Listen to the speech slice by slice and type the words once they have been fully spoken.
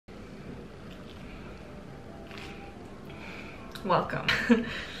welcome.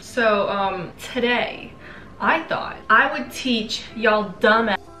 So today I thought I would teach y'all dumb.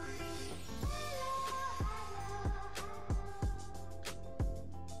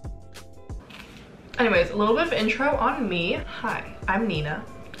 Anyways, a little bit of intro on me. Hi, I'm Nina.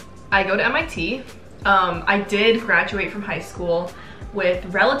 I go to MIT. I did graduate from high school with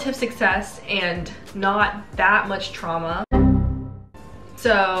relative success and not that much trauma.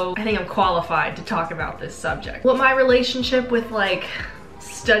 So I think I'm qualified to talk about this subject. What my relationship with like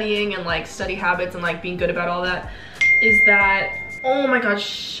studying and like study habits and like being good about all that is that, oh my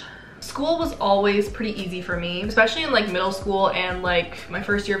gosh, school was always pretty easy for me, especially in like middle school and like my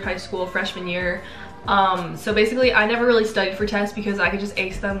first year of high school, freshman year. So basically I never really studied for tests because I could just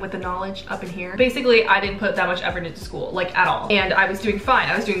ace them with the knowledge up in here. Basically I didn't put that much effort into school, like at all. And I was doing fine,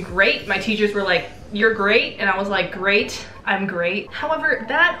 I was doing great. My teachers were like, you're great. And I was like, great, I'm great. However,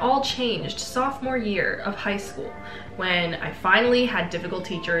 that all changed sophomore year of high school when I finally had difficult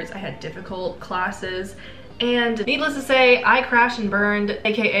teachers, I had difficult classes. And needless to say, I crashed and burned,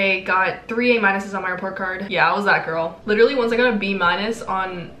 aka got 3 A- on my report card. Yeah, I was that girl. Literally, once I got a B-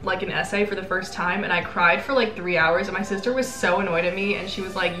 on like an essay for the first time, and I cried for like 3 hours, and my sister was so annoyed at me, and she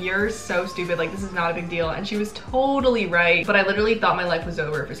was like, you're so stupid, like this is not a big deal. And she was totally right, but I literally thought my life was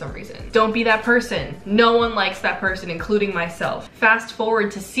over for some reason. Don't be that person. No one likes that person, including myself. Fast forward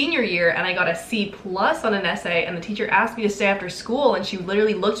to senior year, and I got a C+ on an essay, and the teacher asked me to stay after school, and she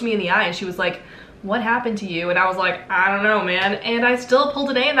literally looked me in the eye, and she was like, what happened to you? And I was like, I don't know, man. And I still pulled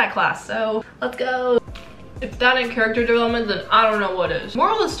an A in that class, so let's go. If that ain't character development, then I don't know what is.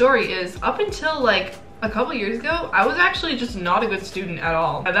 Moral of the story is, up until like a couple years ago, I was actually just not a good student at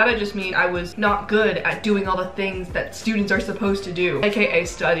all. By that I just mean I was not good at doing all the things that students are supposed to do, aka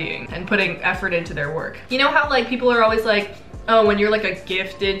studying and putting effort into their work. You know how like people are always like, oh, when you're like a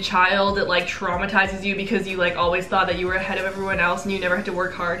gifted child, it like traumatizes you because you like always thought that you were ahead of everyone else and you never had to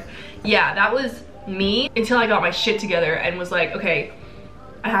work hard. Yeah, that was me until I got my shit together and was like, okay,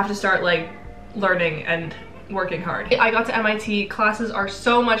 I have to start like learning and working hard. I got to MIT, classes are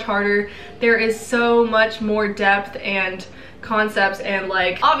so much harder. There is so much more depth and concepts, and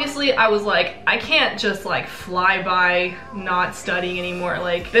like obviously I was like, I can't just like fly by not studying anymore,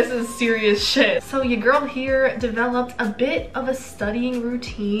 like this is serious shit. So your girl here developed a bit of a studying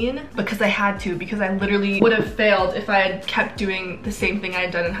routine because I had to, because I literally would have failed if I had kept doing the same thing I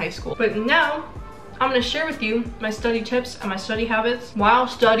had done in high school. But now I'm gonna share with you my study tips and my study habits while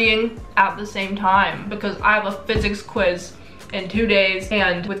studying at the same time, because I have a physics quiz in 2 days,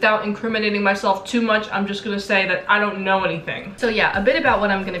 and without incriminating myself too much, I'm just gonna say that I don't know anything. So yeah, a bit about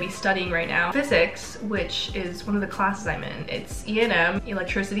what I'm gonna be studying right now. Physics, which is one of the classes I'm in, it's E&M,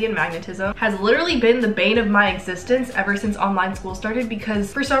 electricity and magnetism, has literally been the bane of my existence ever since online school started,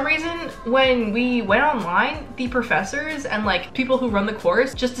 because for some reason, when we went online, the professors and like people who run the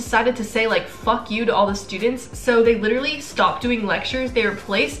course just decided to say like, fuck you to all the students. So they literally stopped doing lectures. They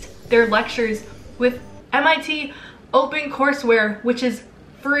replaced their lectures with MIT OpenCourseWare, which is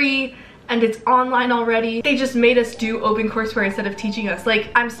free and it's online already. They just made us do OpenCourseWare instead of teaching us. Like,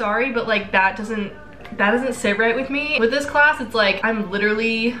 I'm sorry, but like that doesn't sit right with me. With this class, it's like I'm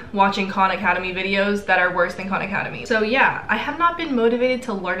literally watching Khan Academy videos that are worse than Khan Academy. So yeah, I have not been motivated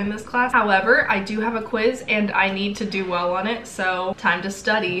to learn in this class. However, I do have a quiz and I need to do well on it, so time to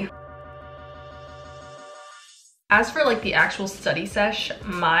study. As for like the actual study sesh,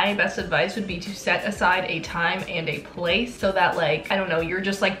 my best advice would be to set aside a time and a place so that like, I don't know, you're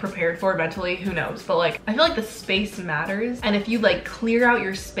just like prepared for it mentally, who knows, but like I feel like the space matters, and if you like clear out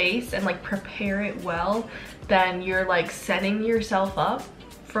your space and like prepare it well, then you're like setting yourself up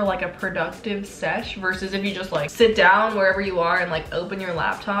for like a productive sesh, versus if you just like sit down wherever you are and like open your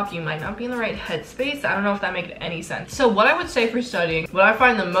laptop, you might not be in the right headspace. I don't know if that makes any sense. So what I would say for studying, what I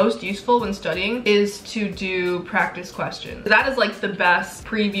find the most useful when studying is to do practice questions. That is like the best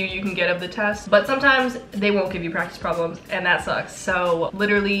preview you can get of the test, but sometimes they won't give you practice problems and that sucks. So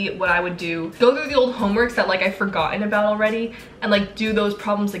literally what I would do, go through the old homeworks that like I've forgotten about already and like do those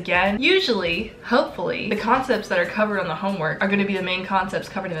problems again. Usually, hopefully, the concepts that are covered on the homework are gonna be the main concepts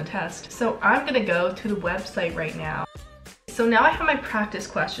covered in the test. So I'm gonna go to the website right now. So now I have my practice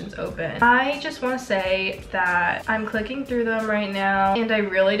questions open. I just want to say that I'm clicking through them right now and I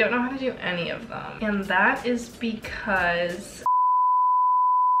really don't know how to do any of them. And that is because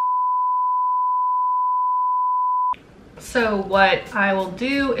so what I will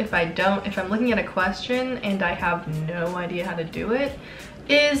do if I'm looking at a question and I have no idea how to do it,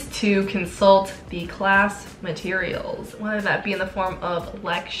 is to consult the class materials, whether that be in the form of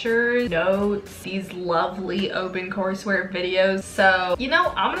lectures, notes, these lovely OpenCourseWare videos. So, you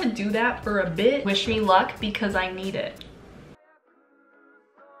know, I'm gonna do that for a bit. Wish me luck because I need it.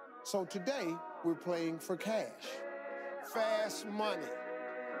 So today, we're playing for cash. Fast money.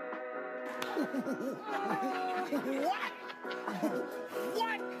 What?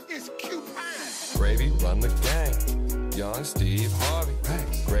 What is coupon? Gravy run the gang. Young Steve Harvey.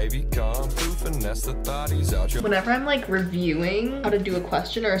 Gravy come through, finesse the thotties out your. Whenever I'm like reviewing how to do a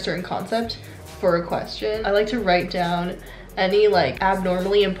question or a certain concept for a question, I like to write down any like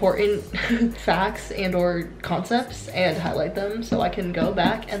abnormally important facts and or concepts and highlight them so I can go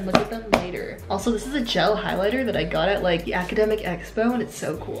back and look at them later. Also, this is a gel highlighter that I got at like the Academic Expo and it's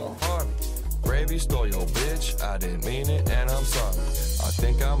so cool. Harvey. Gravy stole your bitch, I didn't mean it and I'm sorry. I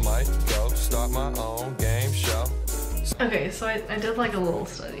think I might go start my own game show. Okay, so I did like a little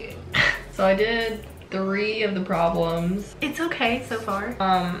studying. So I did 3 of the problems. It's okay so far.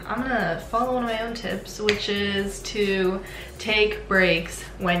 I'm gonna follow one of my own tips, which is to take breaks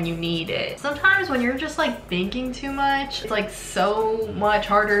when you need it. Sometimes when you're just like thinking too much, it's like so much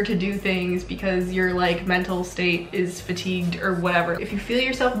harder to do things because your like mental state is fatigued or whatever. If you feel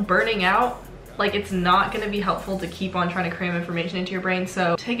yourself burning out, like it's not gonna be helpful to keep on trying to cram information into your brain,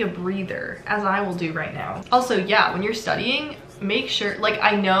 so take a breather, as I will do right now. Also, yeah, when you're studying, make sure, like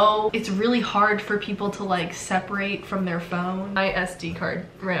I know it's really hard for people to like separate from their phone. My SD card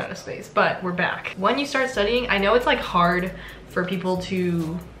ran out of space, but we're back. When you start studying, I know it's like hard for people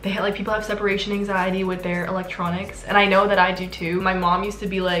to, people have separation anxiety with their electronics, and I know that I do too. My mom used to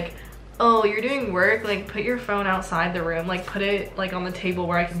be like, oh, you're doing work, like put your phone outside the room, like put it like on the table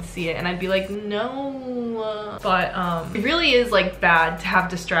where I can see it, and I'd be like, no. But it really is like bad to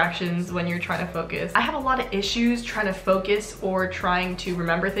have distractions when you're trying to focus. I have a lot of issues trying to focus or trying to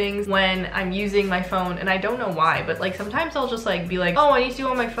remember things when I'm using my phone, and I don't know why, but like sometimes I'll just like be like, oh, I need to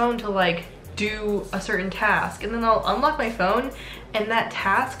go on my phone to like do a certain task, and then I'll unlock my phone and that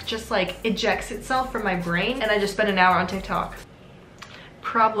task just like ejects itself from my brain and I just spend an hour on TikTok.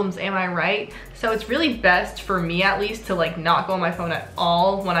 Problems, am I right? So it's really best for me at least to like not go on my phone at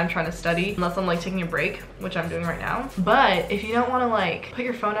all when I'm trying to study, unless I'm like taking a break, which I'm doing right now. But if you don't want to like put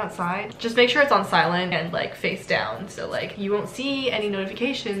your phone outside, just make sure it's on silent and like face down, so like you won't see any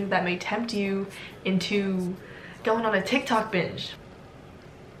notifications that may tempt you into going on a TikTok binge.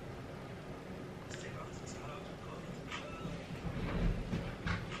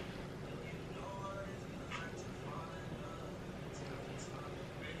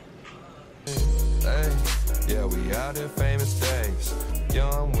 Yeah, we out in famous days.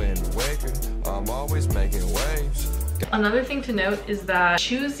 Young wind waker, I'm always making waves. Another thing to note is that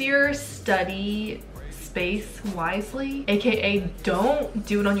choose your study space wisely, aka don't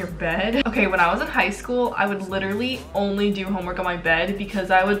do it on your bed. Okay, when I was in high school, I would literally only do homework on my bed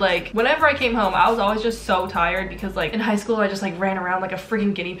because I would like, whenever I came home, I was always just so tired because like in high school I just like ran around like a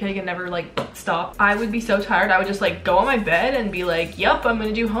freaking guinea pig and never like stopped. I would be so tired, I would just like go on my bed and be like, yep, I'm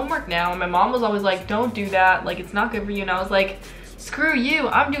gonna do homework now. And my mom was always like, don't do that, like it's not good for you. And I was like, screw you,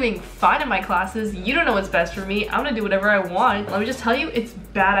 I'm doing fine in my classes. You don't know what's best for me. I'm gonna do whatever I want. Let me just tell you, it's a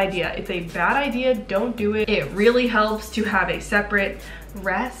bad idea. It's a bad idea, don't do it. It really helps to have a separate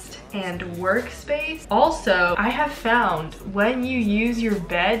rest and workspace. Also, I have found when you use your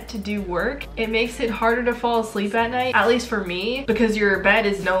bed to do work, it makes it harder to fall asleep at night, at least for me, because your bed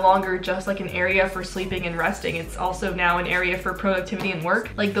is no longer just like an area for sleeping and resting. It's also now an area for productivity and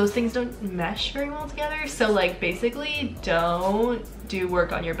work. Like those things don't mesh very well together. So like basically don't do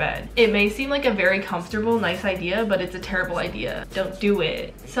work on your bed. It may seem like a very comfortable, nice idea, but it's a terrible idea. Don't do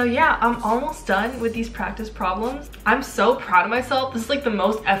it. So yeah, I'm almost done with these practice problems. I'm so proud of myself. This is like the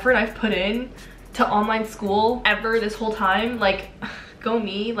most effort I've put in to online school ever this whole time. Like, go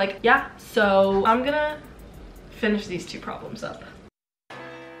me. Like, yeah. So I'm gonna finish these 2 problems up.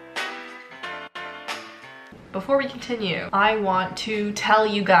 Before we continue, I want to tell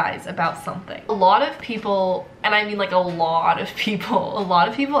you guys about something. A lot of people, and I mean like a lot of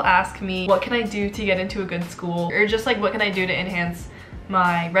people ask me, what can I do to get into a good school? Or just like, what can I do to enhance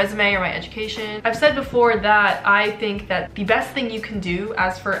my resume or my education? I've said before that I think that the best thing you can do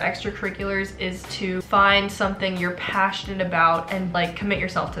as for extracurriculars is to find something you're passionate about and like commit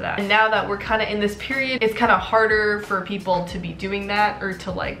yourself to that. And now that we're kind of in this period, it's kind of harder for people to be doing that or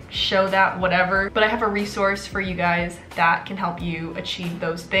to like show that, whatever. But I have a resource for you guys that can help you achieve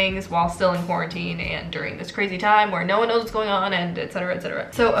those things while still in quarantine and during this crazy time where no one knows what's going on, and etc, etc.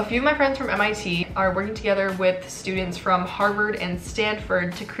 So a few of my friends from MIT are working together with students from Harvard and Stanford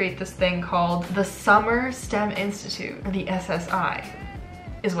to create this thing called the Summer STEM Institute, or the SSI.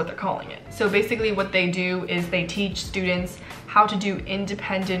 is what they're calling it. So basically what they do is they teach students how to do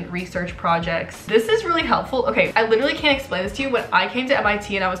independent research projects. This is really helpful. Okay, I literally can't explain this to you. When I came to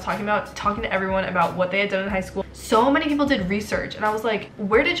MIT and I was talking to everyone about what they had done in high school, so many people did research and I was like,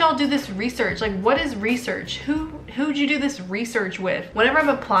 where did y'all do this research? Like, what is research? Who'd you do this research with? Whenever I'm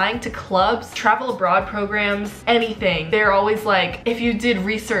applying to clubs, travel abroad programs, anything, they're always like, if you did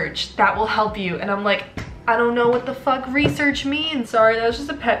research, that will help you. And I'm like, I don't know what the fuck research means. Sorry, that was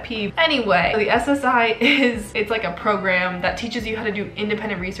just a pet peeve. Anyway, the SSI it's like a program that teaches you how to do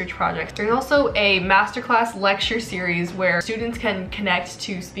independent research projects. There's also a masterclass lecture series where students can connect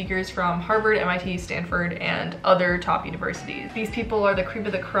to speakers from Harvard, MIT, Stanford, and other top universities. These people are the cream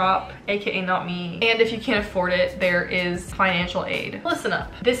of the crop, aka not me. And if you can't afford it, there is financial aid. Listen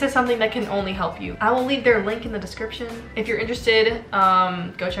up. This is something that can only help you. I will leave their link in the description. If you're interested,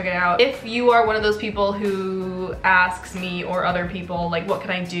 go check it out. If you are one of those people who asks me or other people like, what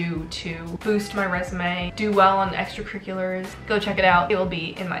can I do to boost my resume, do well on extracurriculars, go check it out. It will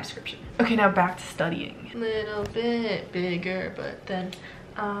be in my description. Okay, now back to studying. A little bit bigger, but then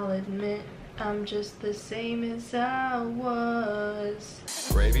I'll admit I'm just the same as I was.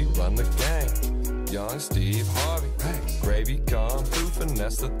 Gravy, run the game. Young Steve Harvey. Hey. Gravy, come through,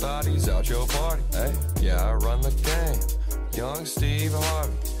 finesse the thotties out your party. Hey. Yeah, I run the game. Young Steve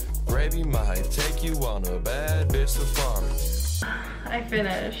Harvey. Gravy might take you on a bad bitch safari. I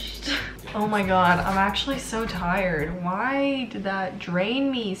finished. Oh my god, I'm actually so tired. Why did that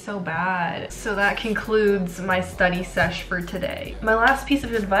drain me so bad? So that concludes my study sesh for today. My last piece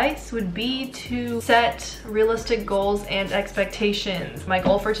of advice would be to set realistic goals and expectations. My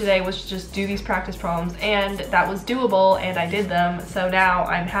goal for today was to just do these practice problems, and that was doable, and I did them. So now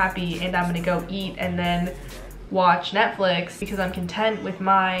I'm happy and I'm gonna go eat and then watch Netflix because I'm content with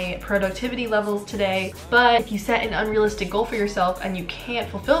my productivity levels today. But if you set an unrealistic goal for yourself and you can't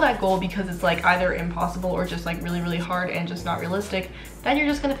fulfill that goal because it's like either impossible or just like really hard and just not realistic, then you're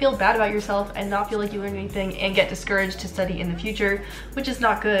just gonna feel bad about yourself and not feel like you learned anything and get discouraged to study in the future, which is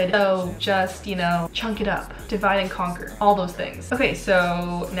not good. So just, you know, chunk it up, divide and conquer, all those things. Okay,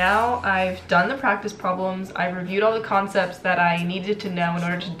 so now I've done the practice problems. I've reviewed all the concepts that I needed to know in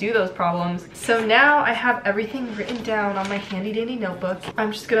order to do those problems. So now I have everything written down on my handy dandy notebook.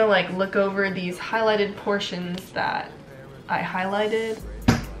 I'm just gonna like look over these highlighted portions that I highlighted.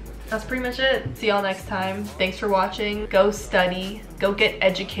 That's pretty much it. See y'all next time. Thanks for watching. Go study. Go get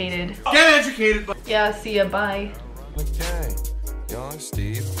educated. Get educated! Yeah, see ya. Bye. Okay. Young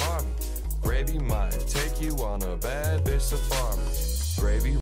Steve Harvey. Gravy might take you on a bad bitch safari. Gravy.